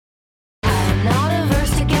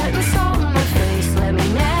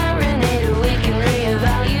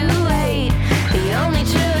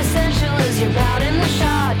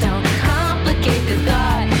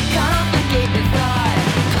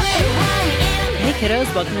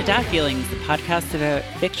kiddos. Welcome to Dad Feelings, the podcast about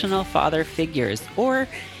fictional father figures. Or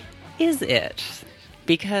is it?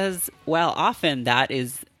 Because, well, often that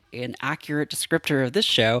is an accurate descriptor of this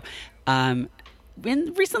show.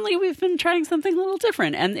 Recently, we've been trying something a little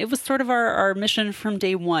different, and it was sort of our mission from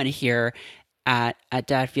day one here at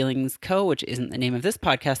Dad Feelings Co., which isn't the name of this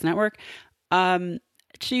podcast network,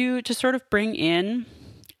 to sort of bring in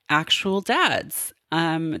actual dads.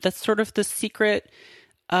 That's sort of the secret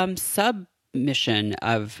sub-mission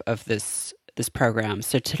of this program.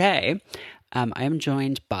 So today, I am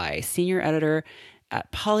joined by senior editor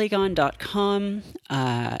at Polygon.com,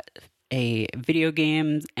 a video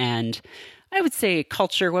games and I would say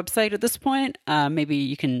culture website at this point. Maybe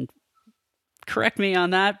you can correct me on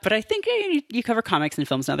that, but I think you cover comics and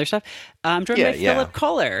films and other stuff. I'm joined by Philip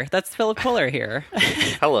Kollar. That's Philip Kollar here.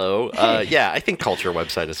 Hello. I think culture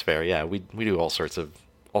website is fair. Yeah, we do all sorts of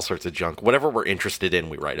junk. Whatever we're interested in,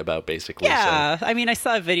 we write about, basically. Yeah, so. I mean, I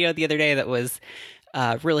saw a video the other day that was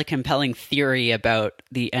really compelling theory about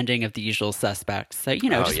the ending of The Usual Suspects. So,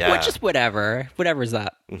 just whatever's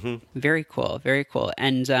up. Mm-hmm. Very cool. Very cool.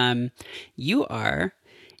 And you are,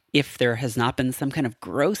 if there has not been some kind of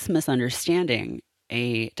gross misunderstanding,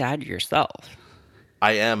 a dad yourself.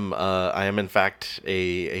 I am in fact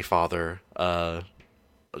a father,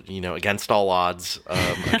 against all odds,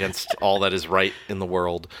 against all that is right in the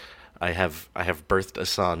world. I have birthed a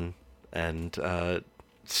son, and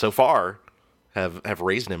so far have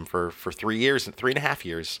raised him for 3.5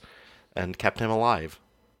 years, and kept him alive.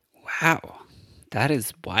 Wow. That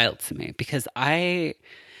is wild to me, because when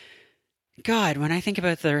I think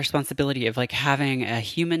about the responsibility of like having a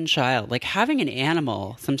human child, like having an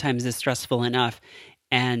animal sometimes is stressful enough,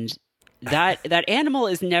 and that animal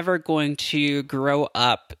is never going to grow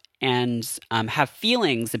up and have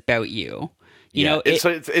feelings about you.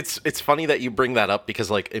 It's funny that you bring that up, because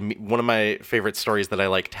like one of my favorite stories that I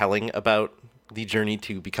like telling about the journey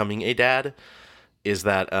to becoming a dad is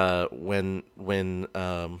that when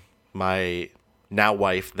my now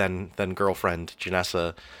wife, then girlfriend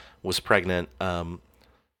Janessa, was pregnant,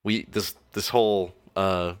 this whole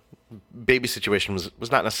baby situation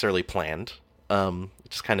was not necessarily planned. It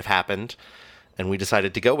just kind of happened, and we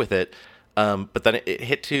decided to go with it. But then it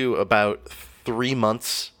hit to about 3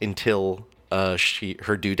 months until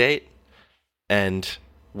her due date, and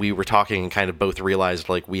we were talking and kind of both realized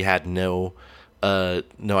like we had no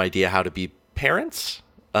idea how to be parents,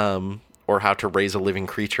 or how to raise a living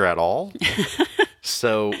creature at all.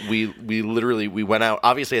 So we literally went out.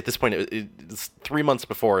 Obviously, at this point, it's 3 months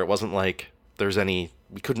before. It wasn't like we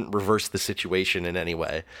couldn't reverse the situation in any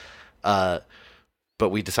way. But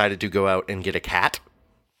we decided to go out and get a cat.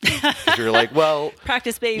 We were like, well,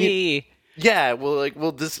 practice baby.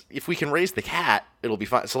 This, if we can raise the cat, it'll be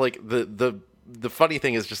fine. So like the funny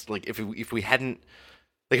thing is just like if we hadn't,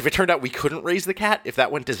 like if it turned out we couldn't raise the cat, if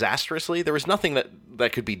that went disastrously, there was nothing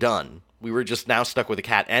that could be done. We were just now stuck with a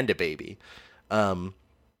cat and a baby.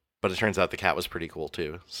 But it turns out the cat was pretty cool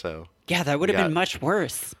too. So yeah, that would have been much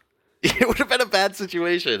worse. It would have been a bad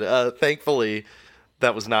situation. Thankfully,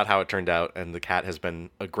 that was not how it turned out, and the cat has been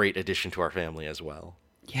a great addition to our family as well.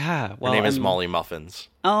 Yeah, well, her name is Molly Muffins.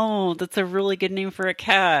 Oh, that's a really good name for a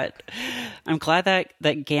cat. I'm glad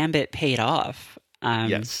that gambit paid off.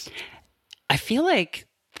 Yes, I feel like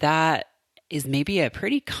that is maybe a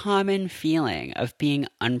pretty common feeling of being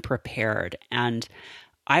unprepared, and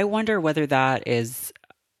I wonder whether that is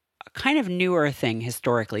a kind of newer thing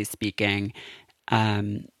historically speaking.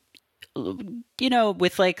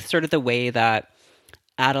 With like sort of the way that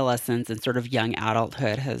adolescence and sort of young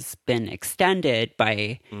adulthood has been extended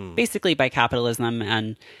by basically by capitalism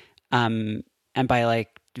and by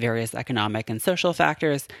like various economic and social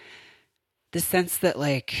factors, the sense that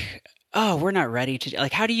like, oh, we're not ready to,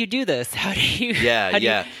 like, how do you do this? How do you?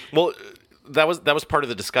 Well, that was part of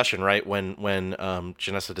the discussion, right? When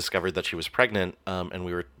Janessa discovered that she was pregnant, and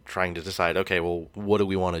we were trying to decide, okay, well, what do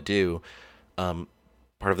we want to do?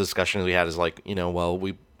 Part of the discussion we had is like,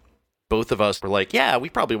 both of us were like, yeah, we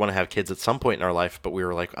probably want to have kids at some point in our life, but we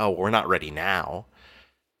were like, oh, we're not ready now.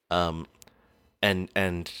 And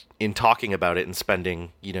in talking about it and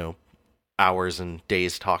spending, hours and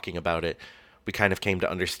days talking about it, we kind of came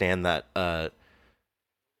to understand that,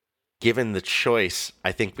 given the choice,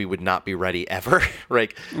 I think we would not be ready ever.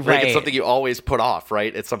 Right. It's something you always put off,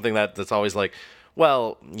 right? It's something that's always like,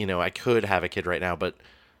 well, I could have a kid right now, but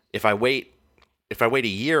if I wait a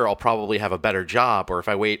year, I'll probably have a better job, or if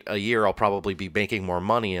I wait a year, I'll probably be making more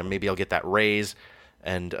money, and maybe I'll get that raise.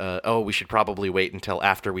 And we should probably wait until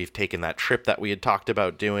after we've taken that trip that we had talked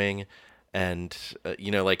about doing. And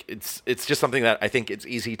it's just something that I think it's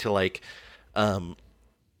easy to like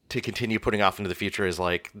to continue putting off into the future is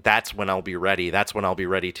like, that's when I'll be ready. That's when I'll be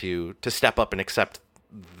ready to step up and accept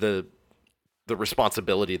the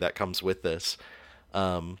responsibility that comes with this.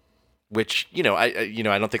 Which, I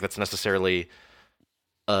don't think that's necessarily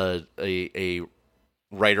a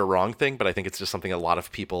right or wrong thing, but I think it's just something a lot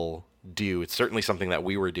of people do. It's certainly something that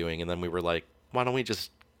we were doing, and then we were like, why don't we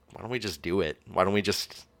just do it? Why don't we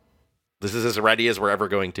just, this is as ready as we're ever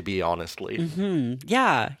going to be, honestly. Mm-hmm.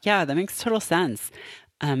 Yeah, that makes total sense.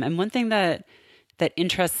 And one thing that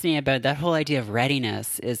interests me about that whole idea of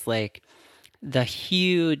readiness is like the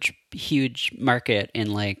huge market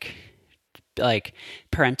in like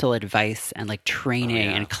parental advice and like training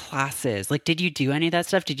and classes. Like, did you do any of that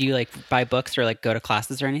stuff? Did you like buy books or like go to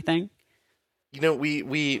classes or anything?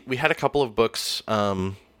 We had a couple of books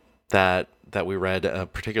that we read,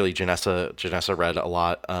 particularly Janessa read a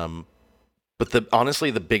lot. But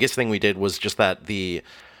honestly, the biggest thing we did was just that the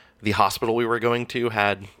hospital we were going to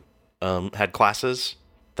had classes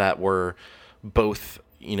that were both,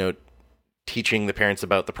 teaching the parents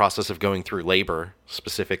about the process of going through labor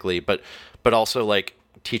specifically, but also like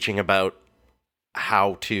teaching about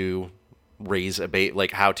how to raise a baby,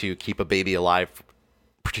 like how to keep a baby alive,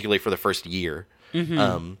 particularly for the first year.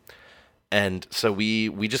 Mm-hmm. And so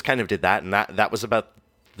we just kind of did that, and that was about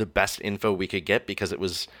the best info we could get, because it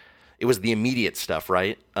was the immediate stuff,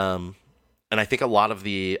 right? And I think a lot of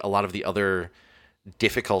the other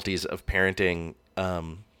difficulties of parenting,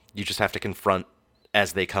 you just have to confront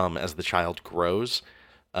as they come, as the child grows.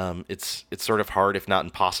 It's sort of hard, if not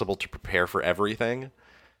impossible, to prepare for everything.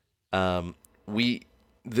 The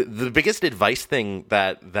biggest advice thing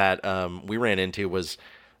that we ran into was,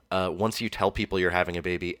 once you tell people you're having a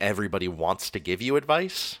baby, everybody wants to give you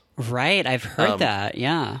advice. Right, I've heard that.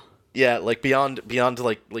 Yeah. Yeah, like beyond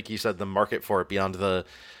like you said, the market for it, beyond the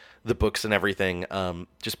books and everything,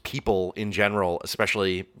 just people in general,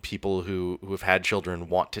 especially people who have had children,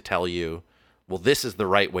 want to tell you, well, this is the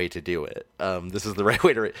right way to do it. This is the right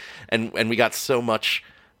way to, and we got so much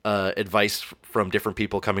advice from different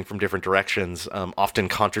people coming from different directions, often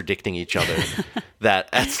contradicting each other, that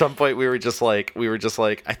at some point we were just like,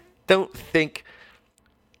 I don't think.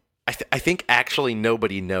 I think actually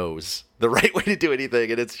nobody knows the right way to do anything,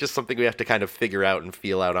 and it's just something we have to kind of figure out and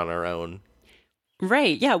feel out on our own.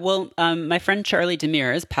 Right. Yeah. Well, my friend Charlie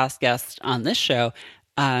Demers, past guest on this show,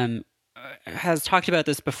 has talked about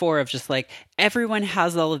this before, of just like everyone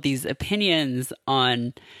has all of these opinions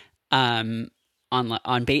on having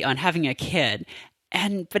a kid,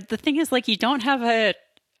 but the thing is, like, you don't have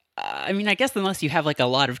I guess unless you have like a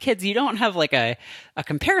lot of kids, you don't have like a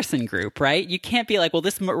comparison group, right? You can't be like, well,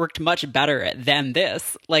 this worked much better than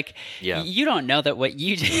this. Like, you don't know that what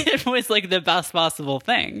you did was like the best possible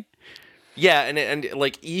thing. Yeah, and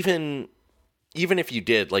like even if you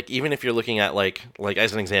did, like, even if you're looking at like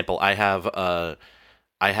as an example, I have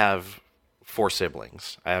 4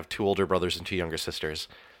 siblings. I have 2 older brothers and 2 younger sisters.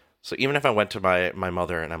 So even if I went to my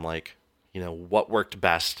mother and I'm like, what worked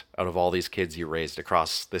best out of all these kids you raised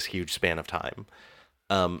across this huge span of time,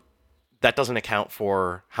 that doesn't account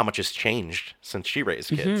for how much has changed since she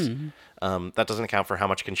raised kids. Mm-hmm. That doesn't account for how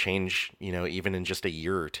much can change, even in just a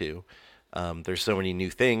year or two. There's so many new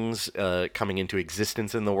things coming into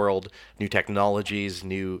existence in the world, new technologies,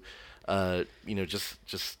 new,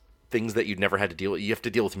 just things that you'd never had to deal with. You have to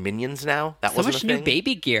deal with minions now. That wasn't a thing. So much new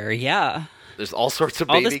baby gear, yeah. There's all sorts of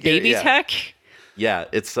all this baby gear, tech. Yeah,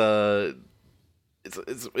 it's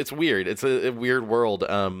weird. It's a weird world.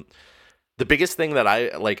 The biggest thing that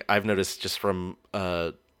I've noticed just from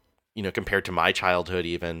compared to my childhood,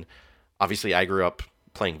 even, obviously I grew up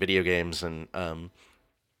playing video games and a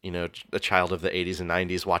child of the 80s and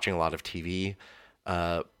 90s, watching a lot of TV.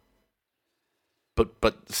 But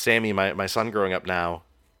Sammy, my son growing up now,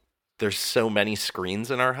 there's so many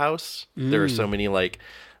screens in our house. There are so many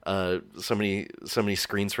so many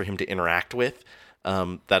screens for him to interact with,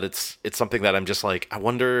 that it's something that I'm just like, I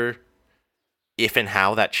wonder if and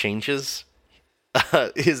how that changes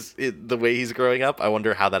the way he's growing up. I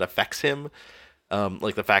wonder how that affects him.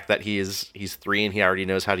 Like the fact that he's 3 and he already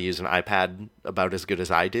knows how to use an iPad about as good as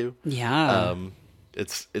I do. Yeah.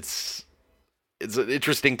 It's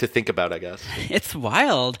interesting to think about, I guess. It's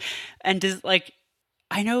wild. And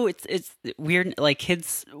I know it's weird, like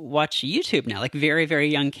kids watch YouTube now, like very, very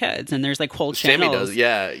young kids, and there's like whole channels. Sammy does.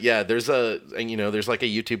 Yeah. There's there's like a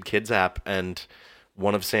YouTube Kids app, and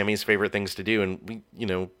one of Sammy's favorite things to do, and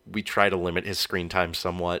we try to limit his screen time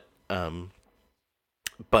somewhat.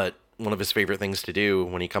 But one of his favorite things to do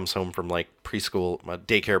when he comes home from like preschool,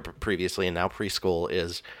 daycare previously, and now preschool,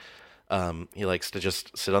 is he likes to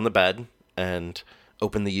just sit on the bed and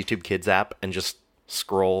open the YouTube Kids app and just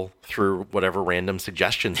scroll through whatever random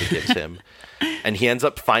suggestions it gives him. And he ends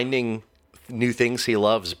up finding new things he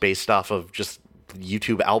loves based off of just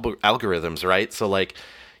YouTube algorithms, right? So like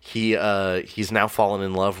he's now fallen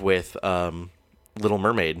in love with Little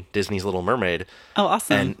Mermaid, Disney's Little Mermaid. Oh,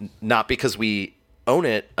 awesome. And not because we own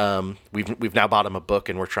it. We've now bought him a book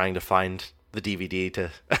and we're trying to find the DVD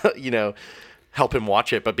to, help him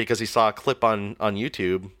watch it. But because he saw a clip on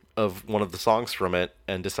YouTube of one of the songs from it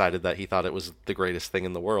and decided that he thought it was the greatest thing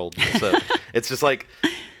in the world. So it's just like,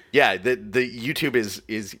 yeah, the YouTube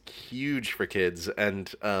is huge for kids.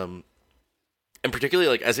 And particularly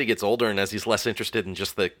like as he gets older and as he's less interested in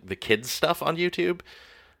just the kids stuff on YouTube,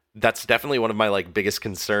 that's definitely one of my like biggest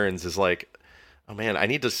concerns is like, oh man, I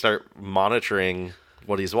need to start monitoring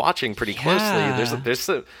what he's watching pretty closely.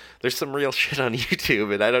 There's some real shit on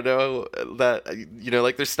YouTube, and I don't know that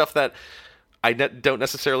like there's stuff that I don't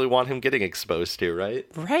necessarily want him getting exposed to, right?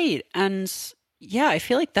 Right. And yeah, I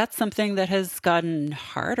feel like that's something that has gotten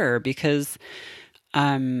harder because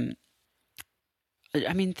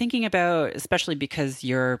thinking about, especially because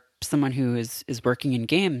you're someone who is working in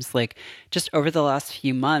games, like just over the last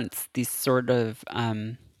few months, these sort of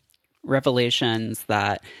revelations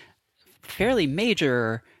that fairly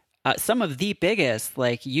major, some of the biggest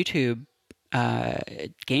like YouTube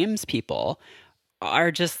games people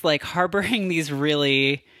are just like harboring these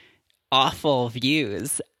really awful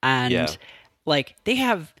views, and like they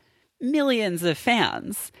have millions of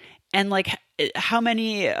fans, and like how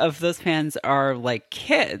many of those fans are like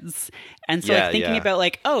kids? And so like thinking about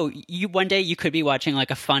like, oh, you one day you could be watching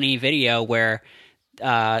like a funny video where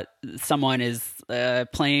someone is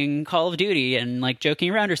playing Call of Duty and like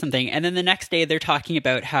joking around or something, and then the next day they're talking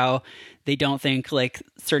about how they don't think like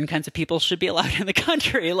certain kinds of people should be allowed in the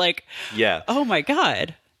country. Like, oh my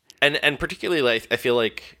god. And particularly like I feel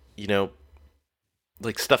like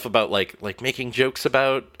like stuff about like making jokes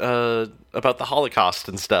about the Holocaust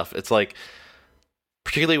and stuff. It's like,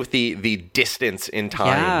 particularly with the distance in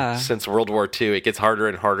time since World War II, it gets harder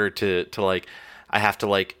and harder to like, I have to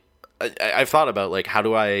like, I've thought about like, how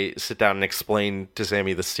do I sit down and explain to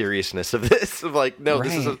Sammy the seriousness of this? Of like, no,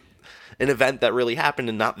 this is an event that really happened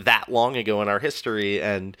and not that long ago in our history,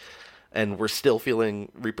 and we're still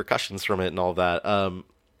feeling repercussions from it and all that.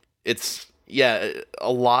 It's a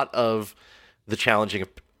lot of the challenging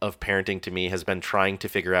of parenting to me has been trying to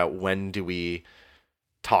figure out when do we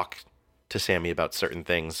talk to Sammy about certain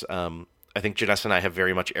things. I think Janessa and I have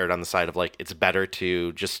very much erred on the side of like, it's better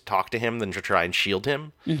to just talk to him than to try and shield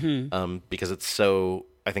him. Because it's so,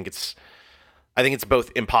 I think it's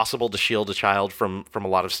both impossible to shield a child from a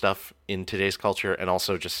lot of stuff in today's culture, and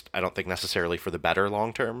also just, I don't think necessarily for the better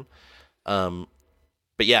long term.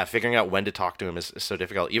 But yeah, figuring out when to talk to him is so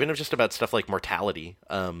difficult, even if just about stuff like mortality.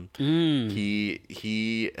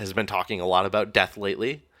 He has been talking a lot about death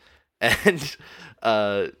lately, and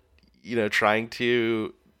trying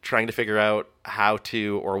to figure out how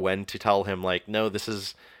to or when to tell him like, no, this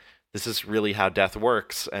is really how death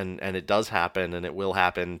works, and it does happen, and it will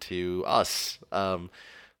happen to us.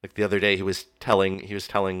 Like the other day, he was telling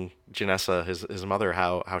Janessa, his mother,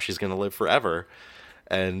 how she's going to live forever,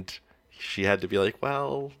 and she had to be like,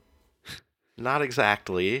 well, not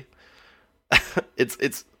exactly.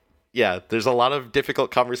 It's there's a lot of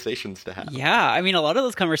difficult conversations to have. Yeah, I mean, a lot of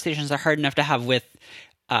those conversations are hard enough to have with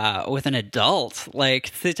an adult.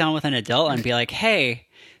 Like, sit down with an adult and be like, hey,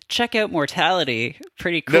 check out mortality.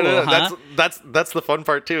 Pretty cool. No, huh? That's the fun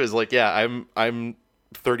part too. Is like, I'm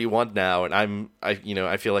 31 now, and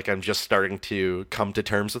I feel like I'm just starting to come to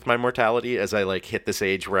terms with my mortality as I like hit this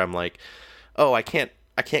age where I'm like, oh, I can't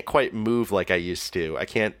quite move like I used to. I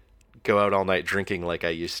can't go out all night drinking like I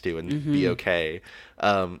used to and be okay.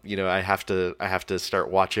 I have to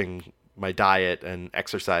start watching my diet and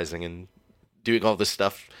exercising and doing all this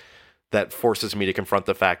stuff that forces me to confront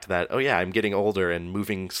the fact that, oh yeah, I'm getting older and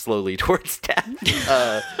moving slowly towards death.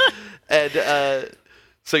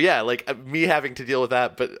 So yeah, like me having to deal with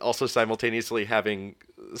that, but also simultaneously having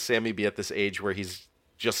Sammy be at this age where he's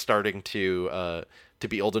just starting to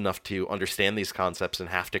be old enough to understand these concepts and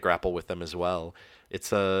have to grapple with them as well. It's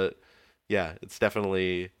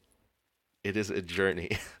definitely, it is a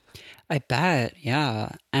journey. I bet. Yeah.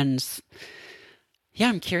 And yeah,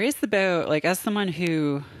 I'm curious about, like, as someone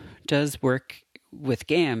who does work with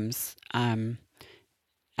games, and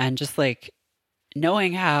just like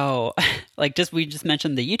knowing how, like, we just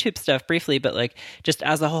mentioned the YouTube stuff briefly, but like just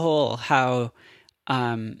as a whole, how,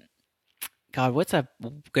 God, what's a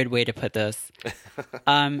good way to put this?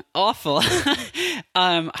 Awful.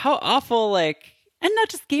 How awful, like, and not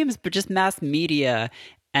just games, but just mass media,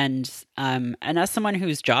 and as someone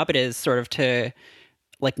whose job it is sort of to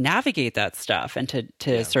like navigate that stuff and to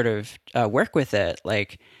Yeah. sort of work with it.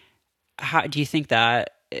 Like, how do you think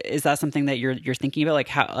that is that something that you're thinking about? Like,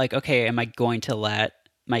 how, like, okay, am I going to let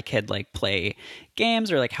my kid like play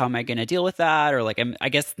games, or like how am I going to deal with that? Or like, I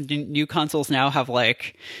guess new consoles now have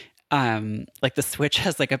like the Switch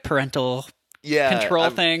has like a parental Yeah, control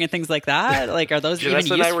thing and things like that. Like, are those even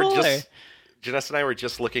Janessa and I were useful? just Janessa and I were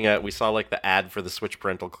just looking at. We saw like the ad for the Switch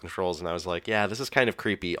parental controls, and I was like, "Yeah, this is kind of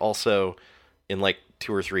creepy." Also, in like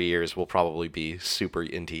 2 or 3 years, we'll probably be super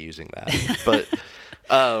into using that. But,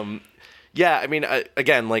 yeah, I mean,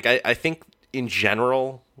 again, like I think in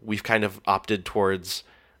general we've kind of opted towards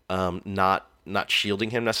not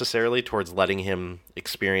shielding him necessarily, towards letting him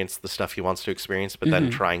experience the stuff he wants to experience, but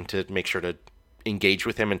then trying to make sure to engage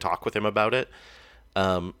with him and talk with him about it.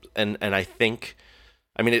 And I think,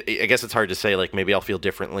 I mean, I guess it's hard to say, like, maybe I'll feel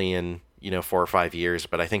differently in, 4 or 5 years,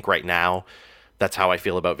 but I think right now that's how I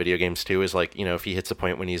feel about video games too, is like, if he hits a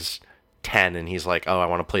point when he's 10 and he's like, oh, I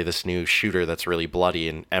want to play this new shooter that's really bloody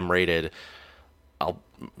and M-rated,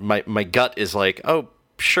 my gut is like, oh,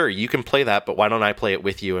 sure, you can play that, but why don't I play it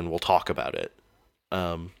with you and we'll talk about it.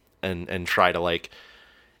 And try to like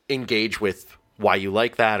engage with why you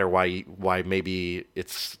like that, or why maybe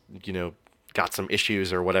it's, got some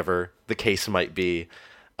issues or whatever the case might be.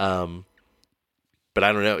 But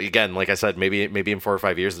I don't know. Again, like I said, maybe in 4 or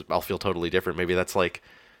 5 years I'll feel totally different. Maybe that's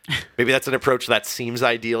an approach that seems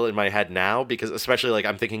ideal in my head now, because especially like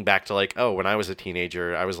I'm thinking back to like, oh, when I was a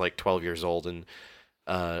teenager, I was like 12 years old, and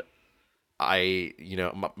my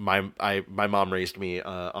mom raised me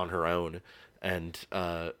on her own, and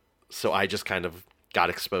so I just kind of got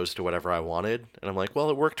exposed to whatever I wanted, and I'm like, well,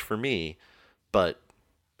 it worked for me, but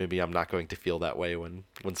maybe I'm not going to feel that way when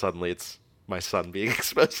suddenly it's my son being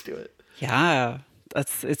exposed to it. Yeah,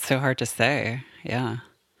 it's so hard to say. Yeah.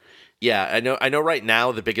 Yeah, I know. Right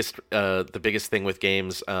now, the biggest thing with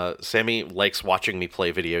games, Sammy likes watching me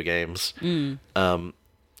play video games.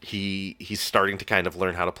 He's starting to kind of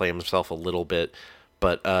learn how to play himself a little bit,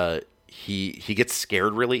 but he gets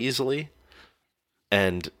scared really easily.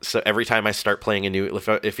 And so every time I start playing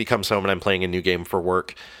if he comes home and I'm playing a new game for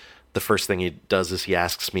work, the first thing he does is he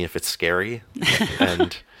asks me if it's scary.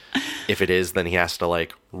 And if it is, then he has to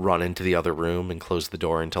like run into the other room and close the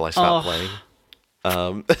door until I stop playing.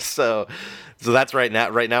 So that's right now.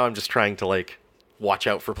 Right now I'm just trying to like watch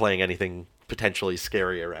out for playing anything potentially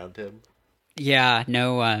scary around him. Yeah,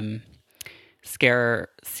 no Scare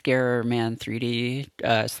Man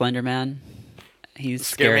 3D, Slender Man. He's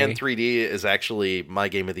scary. Scareman 3D is actually my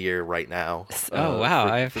game of the year right now. Oh wow,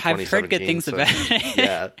 I've heard good things about it.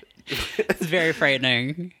 Yeah. It's very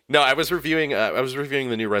frightening. No, I was reviewing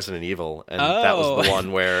the new Resident Evil, and that was the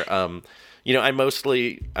one where I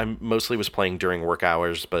mostly was playing during work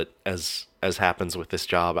hours, but as happens with this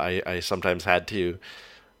job, I sometimes had to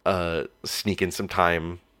sneak in some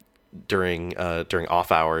time during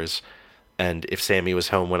off hours, and if Sammy was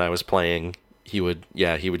home when I was playing, he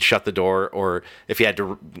would shut the door, or if he had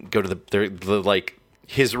to go to the like,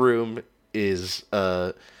 his room is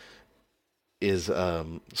my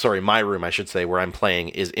room, I should say, where I'm playing,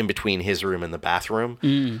 is in between his room and the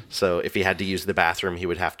bathroom. So if he had to use the bathroom, he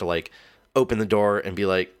would have to like open the door and be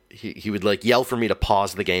like, he would like yell for me to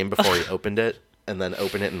pause the game before he opened it, and then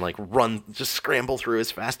open it and like just scramble through as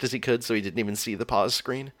fast as he could, so he didn't even see the pause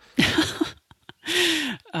screen.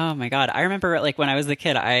 Oh my God. I remember like when I was a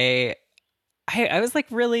kid, I was like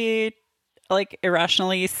really like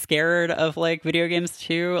irrationally scared of like video games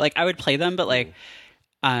too. Like I would play them, but like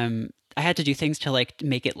I had to do things to like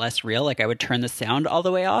make it less real. Like I would turn the sound all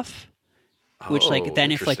the way off. Which like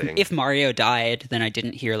then if Mario died, then I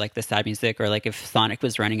didn't hear like the sad music, or like if Sonic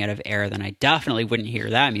was running out of air, then I definitely wouldn't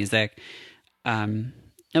hear that music.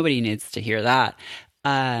 Nobody needs to hear that.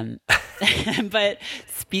 But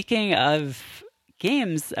speaking of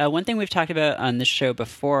games, one thing we've talked about on this show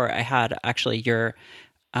before, I had actually your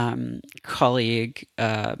colleague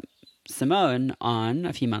Simone on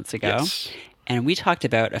a few months ago. Yes. And we talked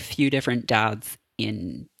about a few different dads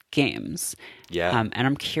in games. Yeah. And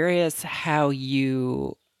I'm curious how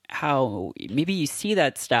maybe you see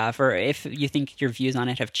that stuff, or if you think your views on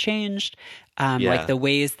it have changed, like the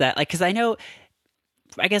ways that, like, because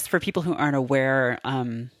I guess for people who aren't aware,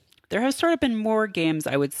 there has sort of been more games,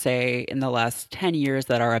 I would say, in the last 10 years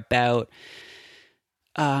that are about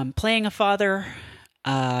playing a father.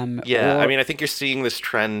 I mean, I think you're seeing this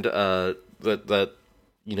trend that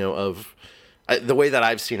of the way that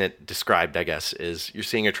I've seen it described, I guess, is you're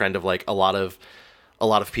seeing a trend of like a lot of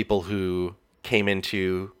people who came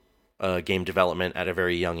into game development at a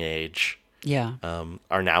very young age,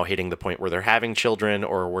 are now hitting the point where they're having children,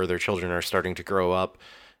 or where their children are starting to grow up,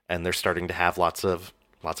 and they're starting to have lots of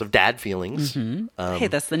lots of dad feelings. Hey,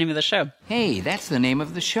 that's the name of the show. Hey, that's the name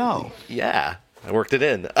of the show. Yeah, I worked it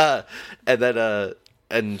in.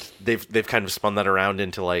 And they've kind of spun that around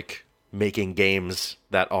into like making games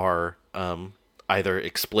that are either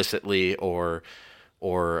explicitly or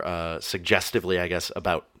suggestively, I guess,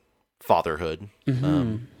 about fatherhood.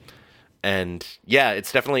 And yeah,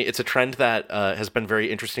 it's a trend that has been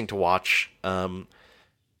very interesting to watch. I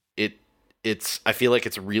feel like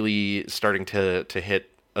it's really starting to hit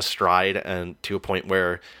a stride, and to a point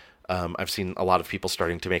where I've seen a lot of people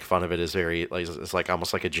starting to make fun of it as it's like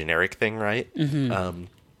almost like a generic thing, right?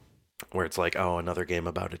 Where it's like, oh, another game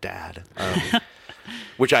about a dad,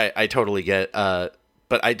 which I totally get.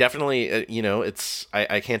 But I definitely,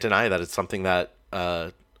 I can't deny that it's something that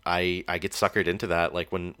I get suckered into that.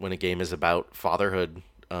 Like when a game is about fatherhood,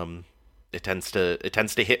 it tends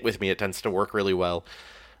to hit with me. It tends to work really well.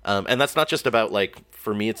 And that's not just about, like,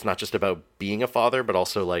 for me, it's not just about being a father, but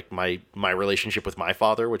also like my relationship with my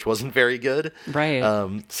father, which wasn't very good. Right.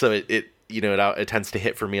 So it tends to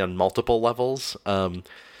hit for me on multiple levels.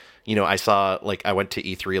 I saw, like, I went to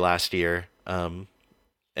E3 last year, and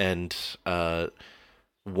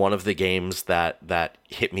one of the games that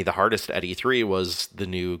hit me the hardest at E3 was the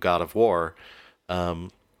new God of War,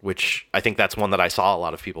 which I think that's one that I saw a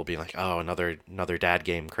lot of people being like, oh, another dad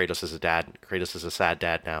game. Kratos is a dad. Kratos is a sad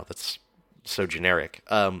dad now. That's so generic.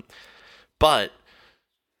 But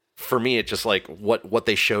for me, it just, like, what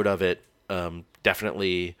they showed of it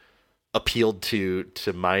definitely appealed to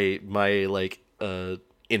my like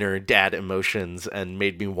inner dad emotions and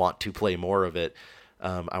made me want to play more of it.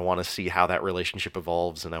 I want to see how that relationship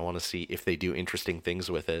evolves, and I want to see if they do interesting things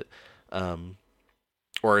with it.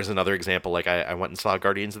 Or as another example, like I went and saw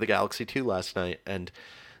Guardians of the Galaxy 2 last night, and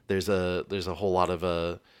there's a whole lot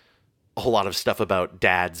of stuff about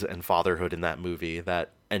dads and fatherhood in that movie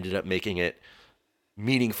that ended up making it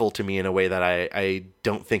meaningful to me in a way that I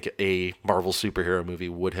don't think a Marvel superhero movie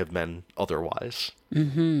would have been otherwise.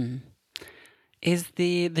 Is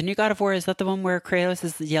the new God of War, is that the one where Kratos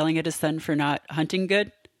is yelling at his son for not hunting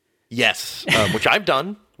good? Yes, which I've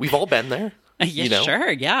done. We've all been there.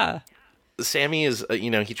 Sure, yeah. Sammy is,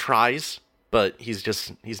 he tries, but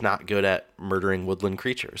he's not good at murdering woodland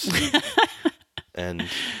creatures. And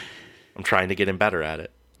I'm trying to get him better at it.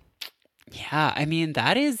 Yeah, I mean,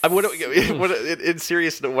 that is... in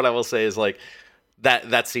serious, what I will say is, like,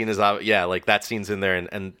 that scene is, like, that scene's in there,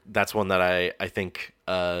 and that's one that I think,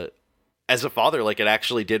 as a father, like, it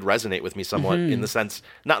actually did resonate with me somewhat, in the sense,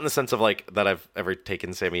 not in the sense of, like, that I've ever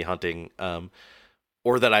taken Sammy hunting,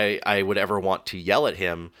 or that I would ever want to yell at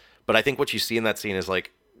him. But I think what you see in that scene is,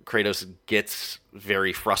 like, Kratos gets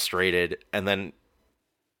very frustrated and then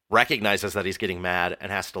recognizes that he's getting mad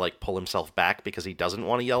and has to, like, pull himself back because he doesn't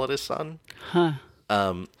want to yell at his son.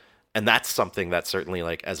 And that's something that certainly,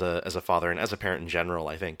 like, as a father and as a parent in general,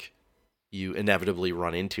 I think you inevitably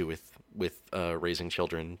run into with raising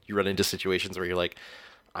children. You run into situations where you're like,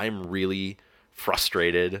 I'm really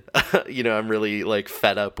frustrated. I'm really, like,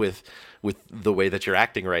 fed up with the way that you're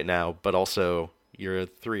acting right now, but also you're a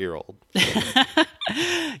 3-year-old. So.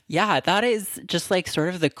 Yeah, that is just, like, sort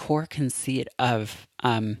of the core conceit of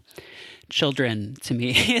children to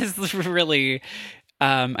me is really,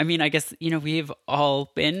 I mean, I guess, we've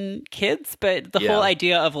all been kids, but the whole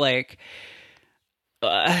idea of, like,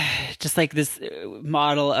 just like this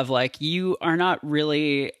model of, like, you are not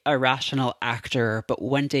really a rational actor, but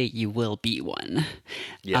one day you will be one.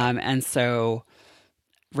 Yeah. And so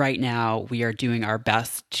right now we are doing our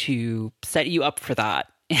best to set you up for that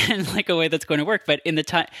in, like, a way that's going to work. But in the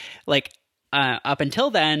time, like, up until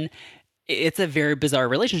then, it's a very bizarre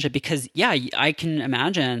relationship because, yeah, I can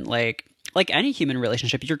imagine, like any human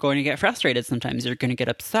relationship, you're going to get frustrated sometimes. You're going to get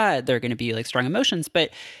upset. There are going to be, like, strong emotions, but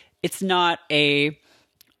it's not a...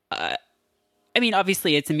 I mean,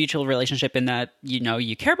 obviously it's a mutual relationship in that,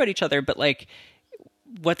 you care about each other, but, like,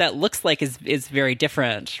 what that looks like is very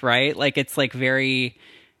different, right? Like, it's, like, very,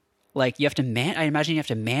 like, you have to I imagine you have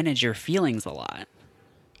to manage your feelings a lot.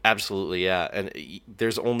 Absolutely. Yeah. And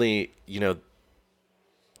there's only, you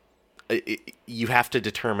have to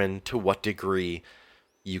determine to what degree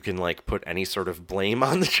you can, like, put any sort of blame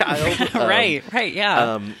on the child. Right.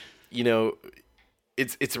 Yeah.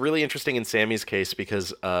 It's really interesting in Sammy's case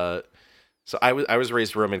because so I was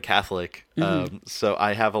raised Roman Catholic, so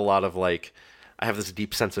I have a lot of, like, I have this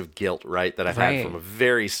deep sense of guilt, right, that I've had from a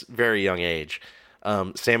very, very young age.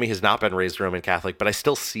 Sammy has not been raised Roman Catholic, but I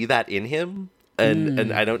still see that in him,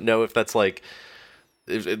 and I don't know if that's, like,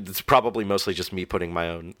 it's probably mostly just me putting my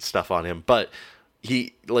own stuff on him, but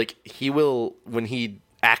he will, when he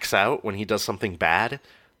acts out, when he does something bad,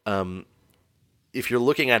 if you're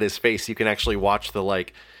looking at his face, you can actually watch the,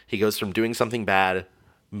 like, he goes from doing something bad,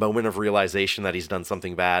 moment of realization that he's done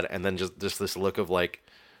something bad, and then just this look of, like,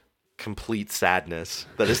 complete sadness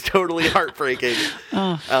that is totally heartbreaking.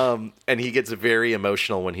 And he gets very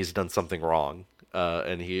emotional when he's done something wrong.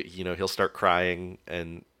 And he'll start crying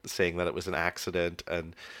and saying that it was an accident,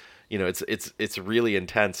 and it's really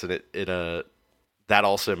intense, and it that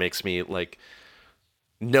also makes me, like,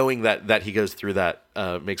 knowing that he goes through that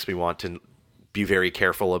makes me want to be very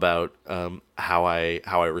careful about how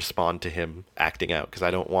I respond to him acting out, because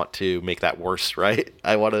I don't want to make that worse, right?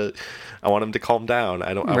 I want him to calm down.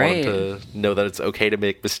 I want him to know that it's okay to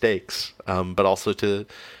make mistakes, but also to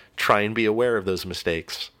try and be aware of those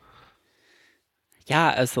mistakes.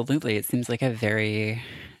 Yeah, absolutely. It seems like a very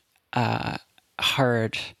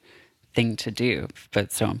hard thing to do,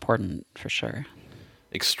 but so important for sure.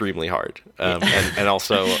 Extremely hard, and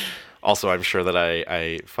also I'm sure that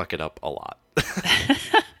I fuck it up a lot,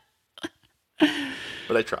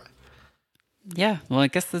 but I try. Yeah, well, I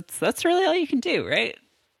guess that's really all you can do, right?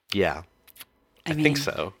 Yeah, I think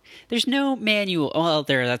so. There's no manual. Well,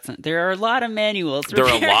 there are a lot of manuals. There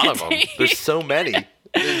are a lot of them. There's so many.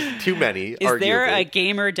 There's too many. Is there a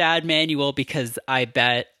gamer dad manual? Because I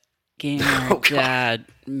bet gamer dad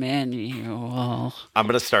manual. I'm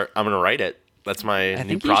gonna write it. That's my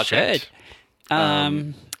new project. You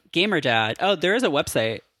should. Gamer Dad. Oh, there is a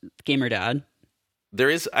website, Gamer Dad.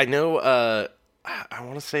 There is. I know. I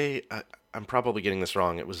want to say. I'm probably getting this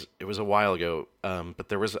wrong. It was a while ago. But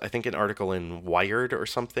there was, I think, an article in Wired or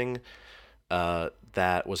something.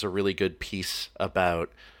 That was a really good piece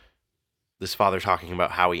about this father talking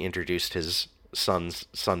about how he introduced his son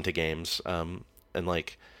to games. And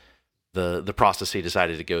like the process he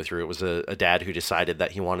decided to go through. It was a dad who decided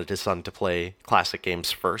that he wanted his son to play classic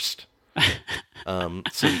games first.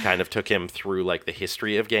 So he kind of took him through, like, the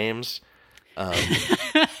history of games,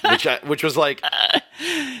 which was, like,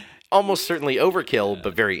 almost certainly overkill,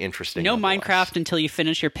 but very interesting. No Minecraft until you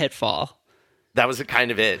finish your Pitfall. That was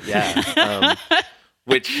kind of it, yeah.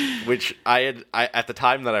 Which I at the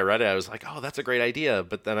time that I read it, I was like, oh, that's a great idea.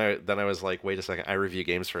 But then I was like, wait a second, I review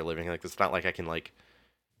games for a living. Like, it's not like I can, like,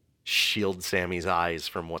 shield Sammy's eyes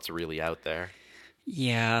from what's really out there.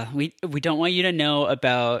 Yeah, we don't want you to know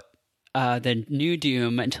about the new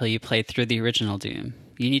Doom until you play through the original Doom.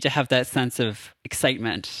 You need to have that sense of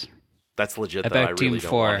excitement. That's legit, about though. I really Doom don't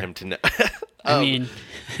 4. want him to know. I mean,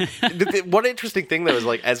 one interesting thing, though, is,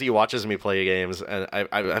 like, as he watches me play games, and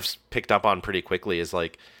I've picked up on pretty quickly, is,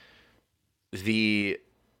 like, the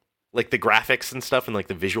graphics and stuff, and, like,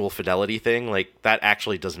 the visual fidelity thing, like, that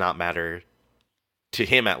actually does not matter to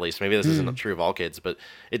him, at least. Maybe this isn't true of all kids, but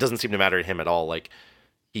it doesn't seem to matter to him at all. Like,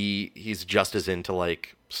 he's just as into,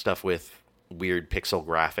 like, stuff with weird pixel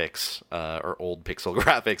graphics, or old pixel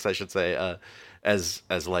graphics, I should say, as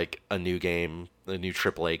like a new game, a new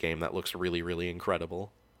AAA game that looks really, really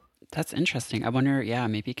incredible. That's interesting. I wonder,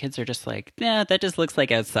 maybe kids are just like, yeah, that just looks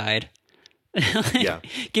like outside. Yeah.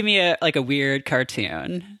 Give me a weird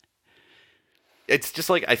cartoon. It's just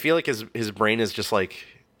like, I feel like his brain is just like,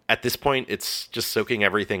 at this point, it's just soaking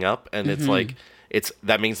everything up, and it's like,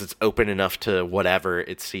 that means it's open enough to whatever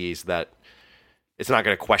it sees that it's not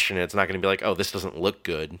going to question it. It's not going to be like, oh, this doesn't look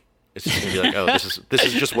good. It's just going to be like, oh, this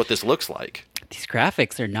is just what this looks like. These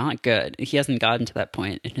graphics are not good. He hasn't gotten to that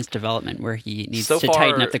point in his development where he needs to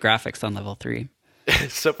tighten up the graphics on level 3.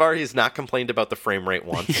 So far, he's not complained about the frame rate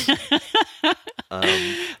once.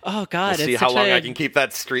 Oh, God. We'll see how long I can keep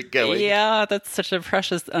that streak going. Yeah, that's such a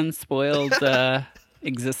precious, unspoiled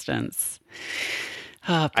existence.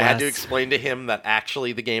 Oh, I had to explain to him that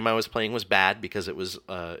actually the game I was playing was bad because it was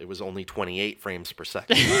only 28 frames per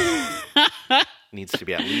second. Needs to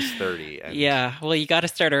be at least 30. And yeah, well, you got to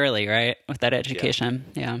start early, right, with that education.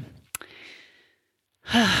 Yeah.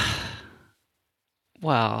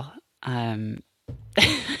 Well, I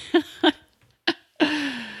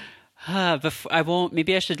won't.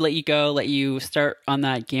 Maybe I should let you go. Let you start on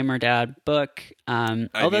that Gamer Dad book.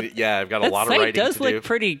 I've got a lot of writing to do. That does look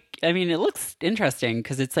pretty. I mean, it looks interesting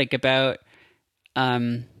because it's like about,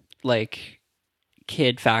 like,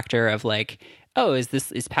 kid factor of like, oh, is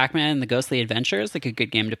Pac-Man and the Ghostly Adventures like a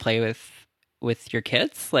good game to play with your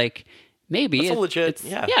kids? Like, maybe that's legit.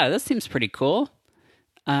 Yeah, that seems pretty cool.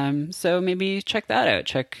 So maybe check that out.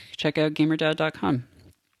 Check out gamerdad.com.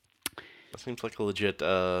 That seems like a legit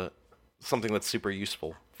something that's super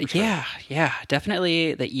useful. Yeah,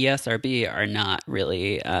 definitely. The ESRB are not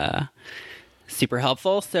really super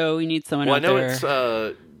helpful, so we need someone out there. Well,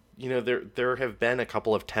 I know it's there have been a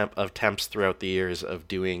couple of attempts throughout the years of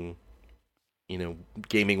doing,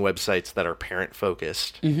 gaming websites that are parent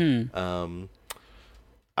focused. Mm-hmm.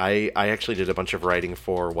 I actually did a bunch of writing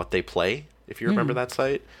for What They Play, if you remember that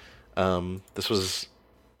site. This was,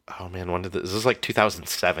 oh man, this was like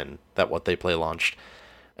 2007 that What They Play launched.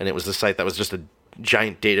 And it was the site that was just a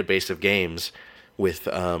giant database of games with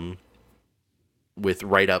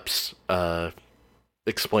write-ups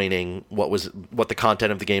explaining what the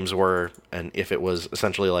content of the games were, and if it was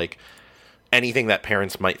essentially like anything that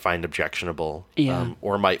parents might find objectionable,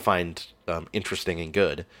 or might find interesting and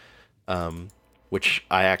good, which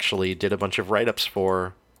I actually did a bunch of write-ups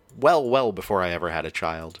for well before I ever had a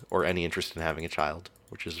child or any interest in having a child,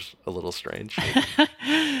 which is a little strange.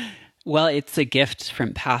 Well, it's a gift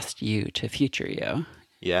from past you to future you.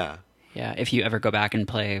 Yeah. Yeah, if you ever go back and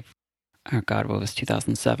play, oh God, what was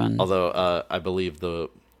 2007? Although I believe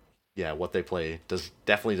What They Play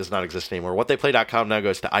definitely does not exist anymore. WhatTheyPlay.com now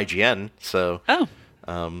goes to IGN, so... Oh.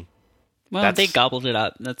 Well, they gobbled it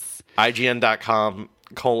up. That's... IGN.com,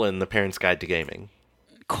 The Parent's Guide to Gaming.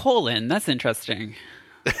 That's interesting.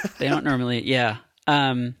 They don't normally... Yeah.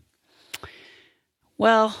 Yeah,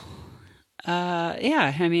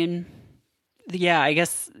 I mean... Yeah, I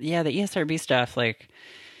guess... Yeah, the ESRB stuff, like...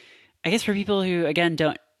 I guess for people who, again,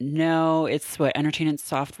 don't know, it's what, Entertainment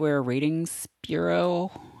Software Ratings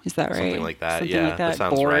Bureau? Is that right? Something like that, Something like that. That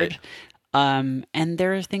sounds Board. right. And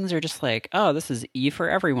there are things that are just like, oh, this is E for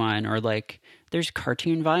everyone, or like there's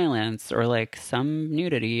cartoon violence, or like some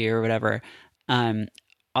nudity or whatever,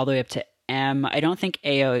 all the way up to M. I don't think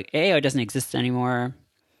AO doesn't exist anymore.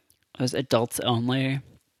 It was adults only.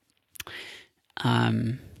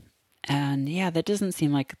 And yeah, that doesn't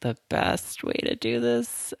seem like the best way to do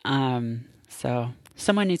this. So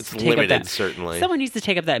someone needs to take up that. Certainly. Someone needs to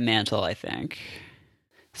take up that mantle, I think.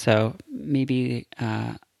 So maybe,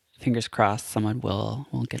 fingers crossed, someone will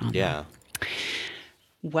get on. Yeah. That.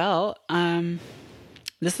 Well,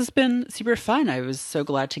 this has been super fun. I was so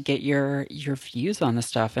glad to get your views on this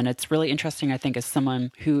stuff, and it's really interesting, I think, as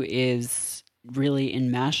someone who is really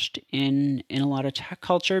enmeshed in a lot of tech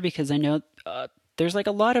culture, because I know there's like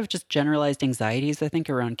a lot of just generalized anxieties, I think,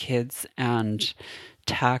 around kids and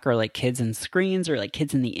tech, or like kids and screens, or like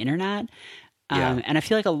kids and the internet. And I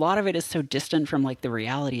feel like a lot of it is so distant from like the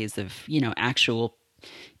realities of, actual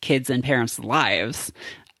kids and parents' lives.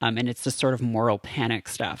 And it's just sort of moral panic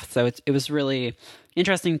stuff. So it was really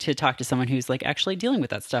interesting to talk to someone who's like actually dealing with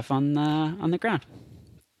that stuff on the ground.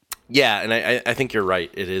 Yeah, and I think you're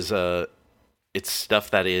right. It is it's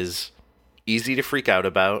stuff that is easy to freak out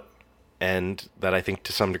about, and that I think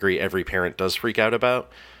to some degree every parent does freak out about.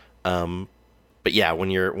 But yeah, when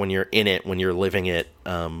you're in it, when you're living it,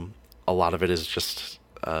 a lot of it is just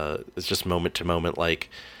moment to moment, like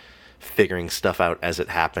figuring stuff out as it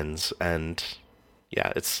happens. And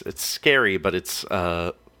yeah, it's scary, but it's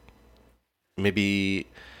maybe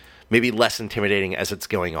less intimidating as it's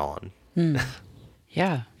going on.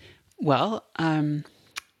 Yeah. Well, do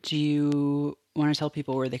you want to tell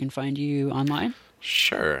people where they can find you online?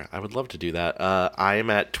 Sure, I would love to do that. I am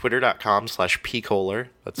at twitter.com/pkollar.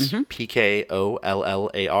 That's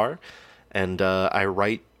PKOLLAR. And I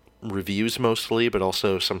write reviews mostly, but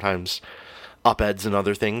also sometimes op-eds and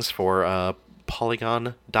other things for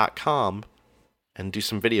Polygon.com, and do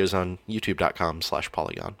some videos on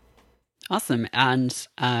YouTube.com/Polygon. Awesome. And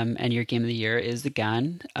your game of the year is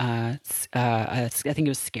again, I think it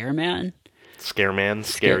was Scareman.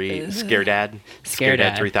 Scaredad.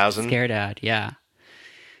 Scaredad 3000. Scaredad, yeah.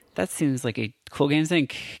 That seems like a Cool Games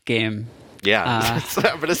Inc. game. Yeah,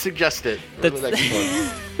 I'm going to suggest it.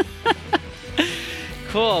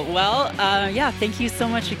 Cool. Well, yeah, thank you so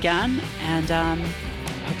much again, and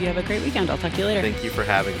hope you have a great weekend. I'll talk to you later. Thank you for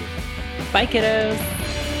having me. Bye, kiddos.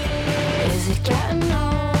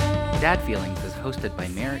 Dad Feelings is hosted by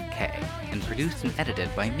Merritt K and produced and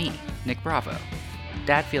edited by me, Nick Bravo.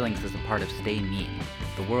 Dad Feelings is a part of Stay Mean,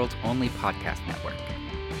 the world's only podcast network.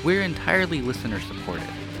 We're entirely listener-supported.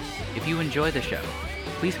 If you enjoy the show,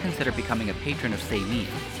 please consider becoming a patron of Stay Mean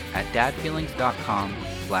at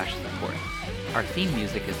dadfeelings.com/support. Our theme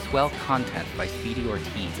music is Swell Content by Speedy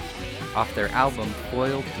Ortiz, off their album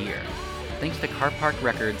Foiled Gear. Thanks to Car Park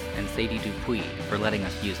Records and Sadie Dupuis for letting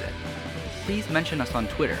us use it. Please mention us on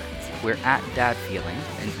Twitter. We're at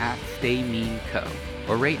dadfeelings and at StayMeanCo.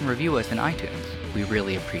 Or rate and review us in iTunes. We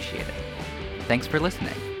really appreciate it. Thanks for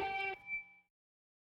listening.